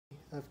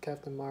of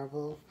Captain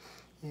Marvel,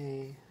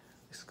 a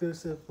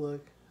exclusive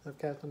look of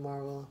Captain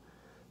Marvel.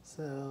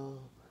 So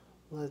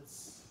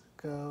let's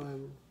go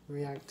and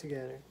react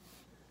together.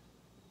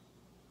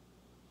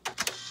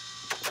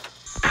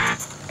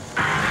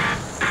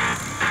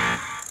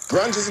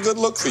 Grunge is a good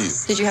look for you.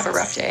 Did you have a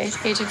rough day,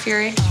 Agent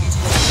Fury?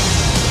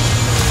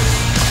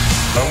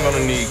 I'm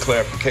gonna need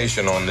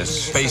clarification on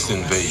this space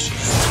invasion.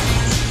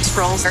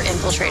 Skrulls are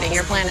infiltrating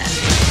your planet.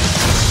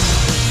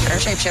 They're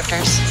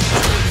shapeshifters.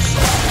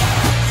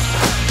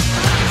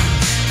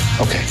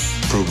 Okay,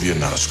 prove you're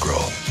not a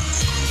Skrull.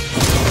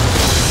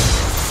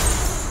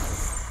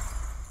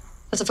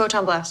 It's a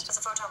photon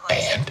blast.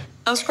 And?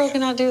 A Skrull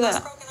cannot do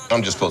that.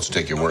 I'm just supposed to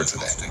take your word for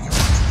that.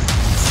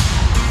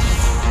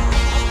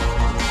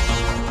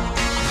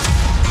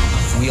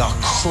 We are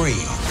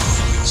Kree.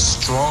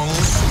 Strong,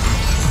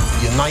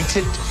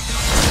 united.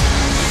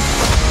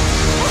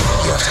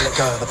 You have to let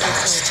go of the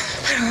past.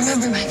 I don't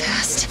remember my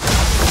past.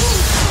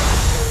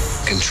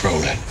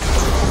 Control it.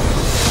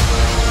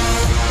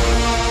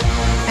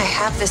 I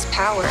have this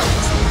power,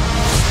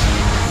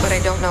 but I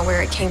don't know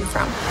where it came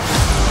from.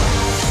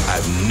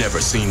 I've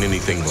never seen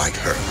anything like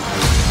her.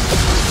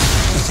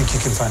 You think you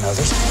can find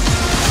others?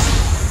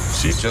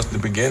 She's just the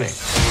beginning.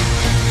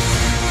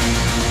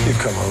 You've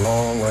come a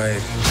long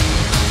way,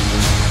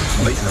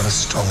 but you're not as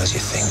strong as you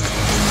think.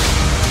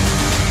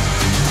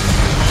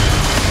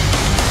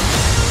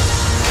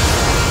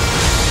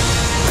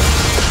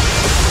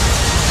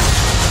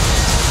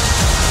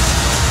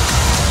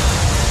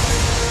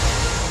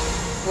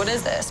 What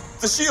is this?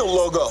 The SHIELD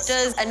logo.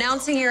 Does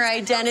announcing your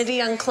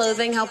identity on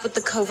clothing help with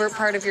the covert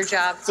part of your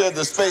job? Said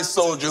the space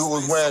soldier who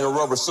was wearing a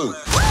rubber suit.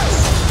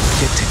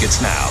 Get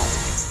tickets now.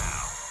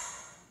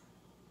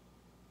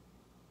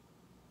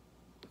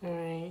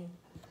 Alright.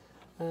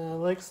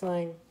 Looks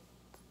like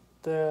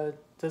the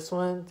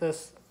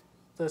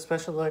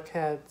special look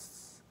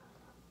has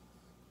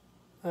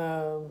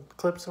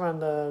clips from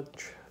the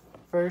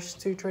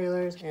first two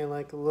trailers and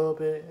like a little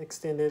bit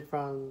extended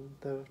from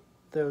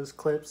those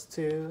clips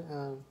too.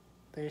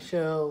 They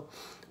show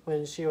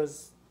when she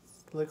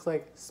looks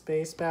like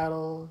space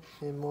battle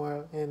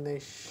and they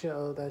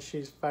show that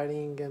she's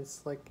fighting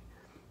against like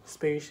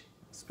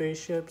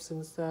spaceships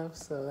and stuff.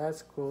 So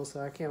that's cool.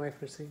 So I can't wait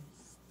for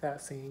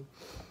that scene.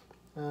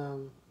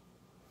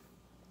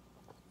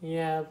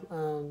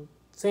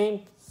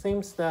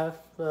 Same stuff,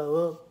 a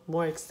little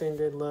more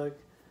extended look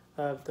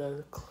of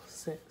the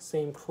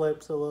same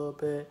clips a little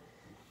bit,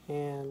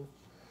 and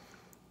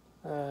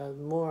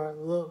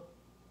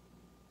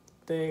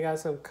they got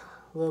some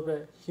little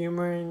bit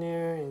humor in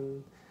there,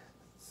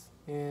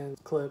 and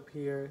clip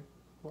here,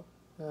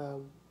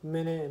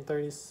 minute and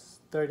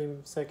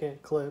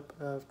 30-second clip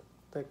of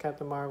the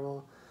Captain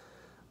Marvel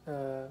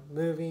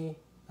movie.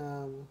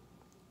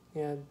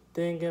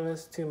 Didn't give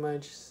us too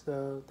much,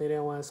 so they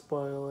didn't want to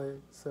spoil it.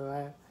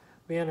 So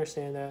we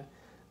understand that.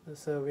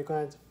 So we're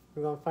going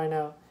to find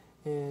out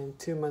in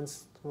 2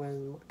 months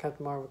when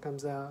Captain Marvel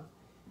comes out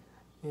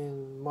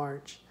in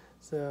March.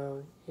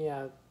 So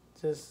yeah,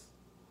 just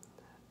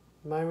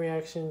my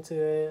reaction to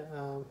it.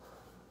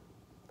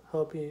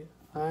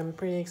 I'm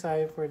pretty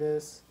excited for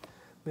this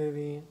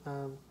movie.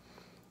 The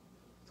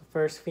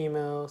first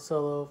female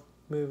solo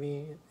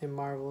movie in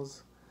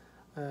Marvel's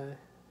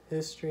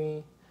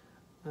history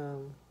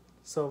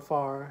so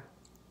far.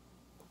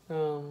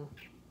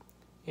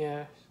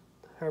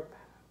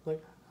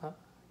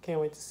 Can't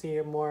wait to see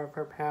more of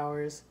her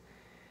powers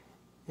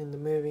in the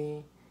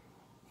movie,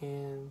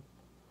 and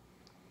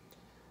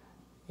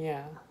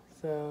yeah,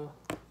 so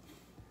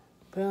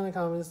put in the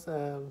comments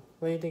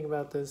what do you think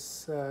about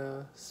this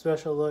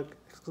special look,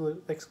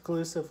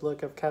 exclusive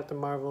look of Captain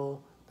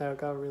Marvel that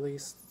got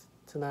released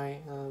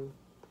tonight,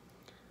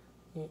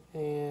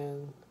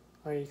 and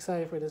are you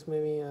excited for this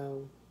movie?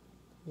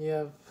 You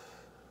have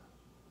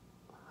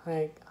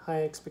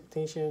high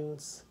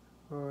expectations,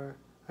 or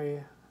are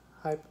you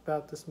hype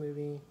about this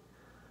movie?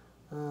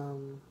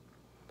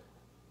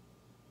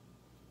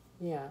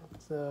 Yeah,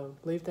 so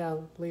leave that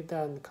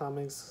in the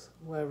comments,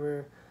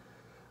 whatever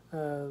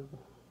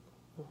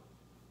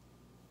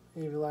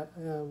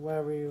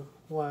whatever you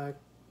want to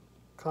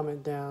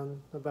comment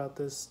down about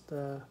this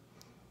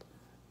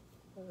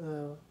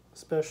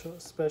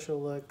special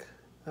look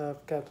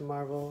of Captain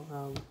Marvel.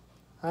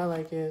 I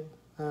like it.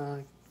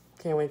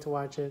 Can't wait to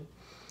watch it.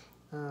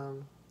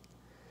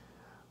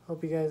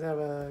 Hope you guys have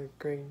a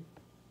great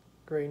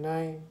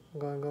night. I'm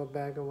going to go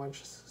back and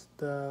watch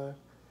the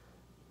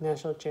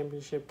national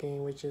championship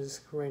game, which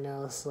is right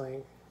now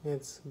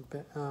it's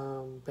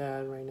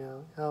bad right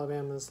now.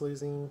 Alabama's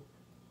losing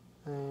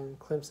and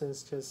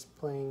Clemson's just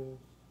playing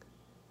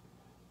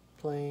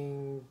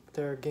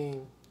their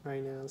game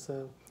right now.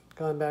 So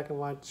going back and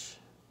watch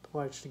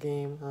the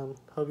game.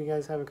 Hope you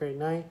guys have a great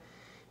night,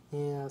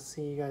 and I'll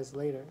see you guys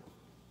later.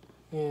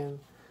 And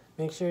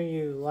make sure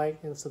you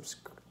like and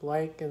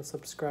subscribe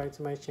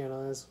to my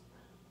channel.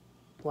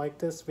 Like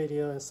this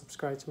video and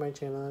subscribe to my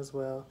channel as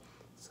well.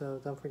 So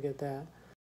don't forget that.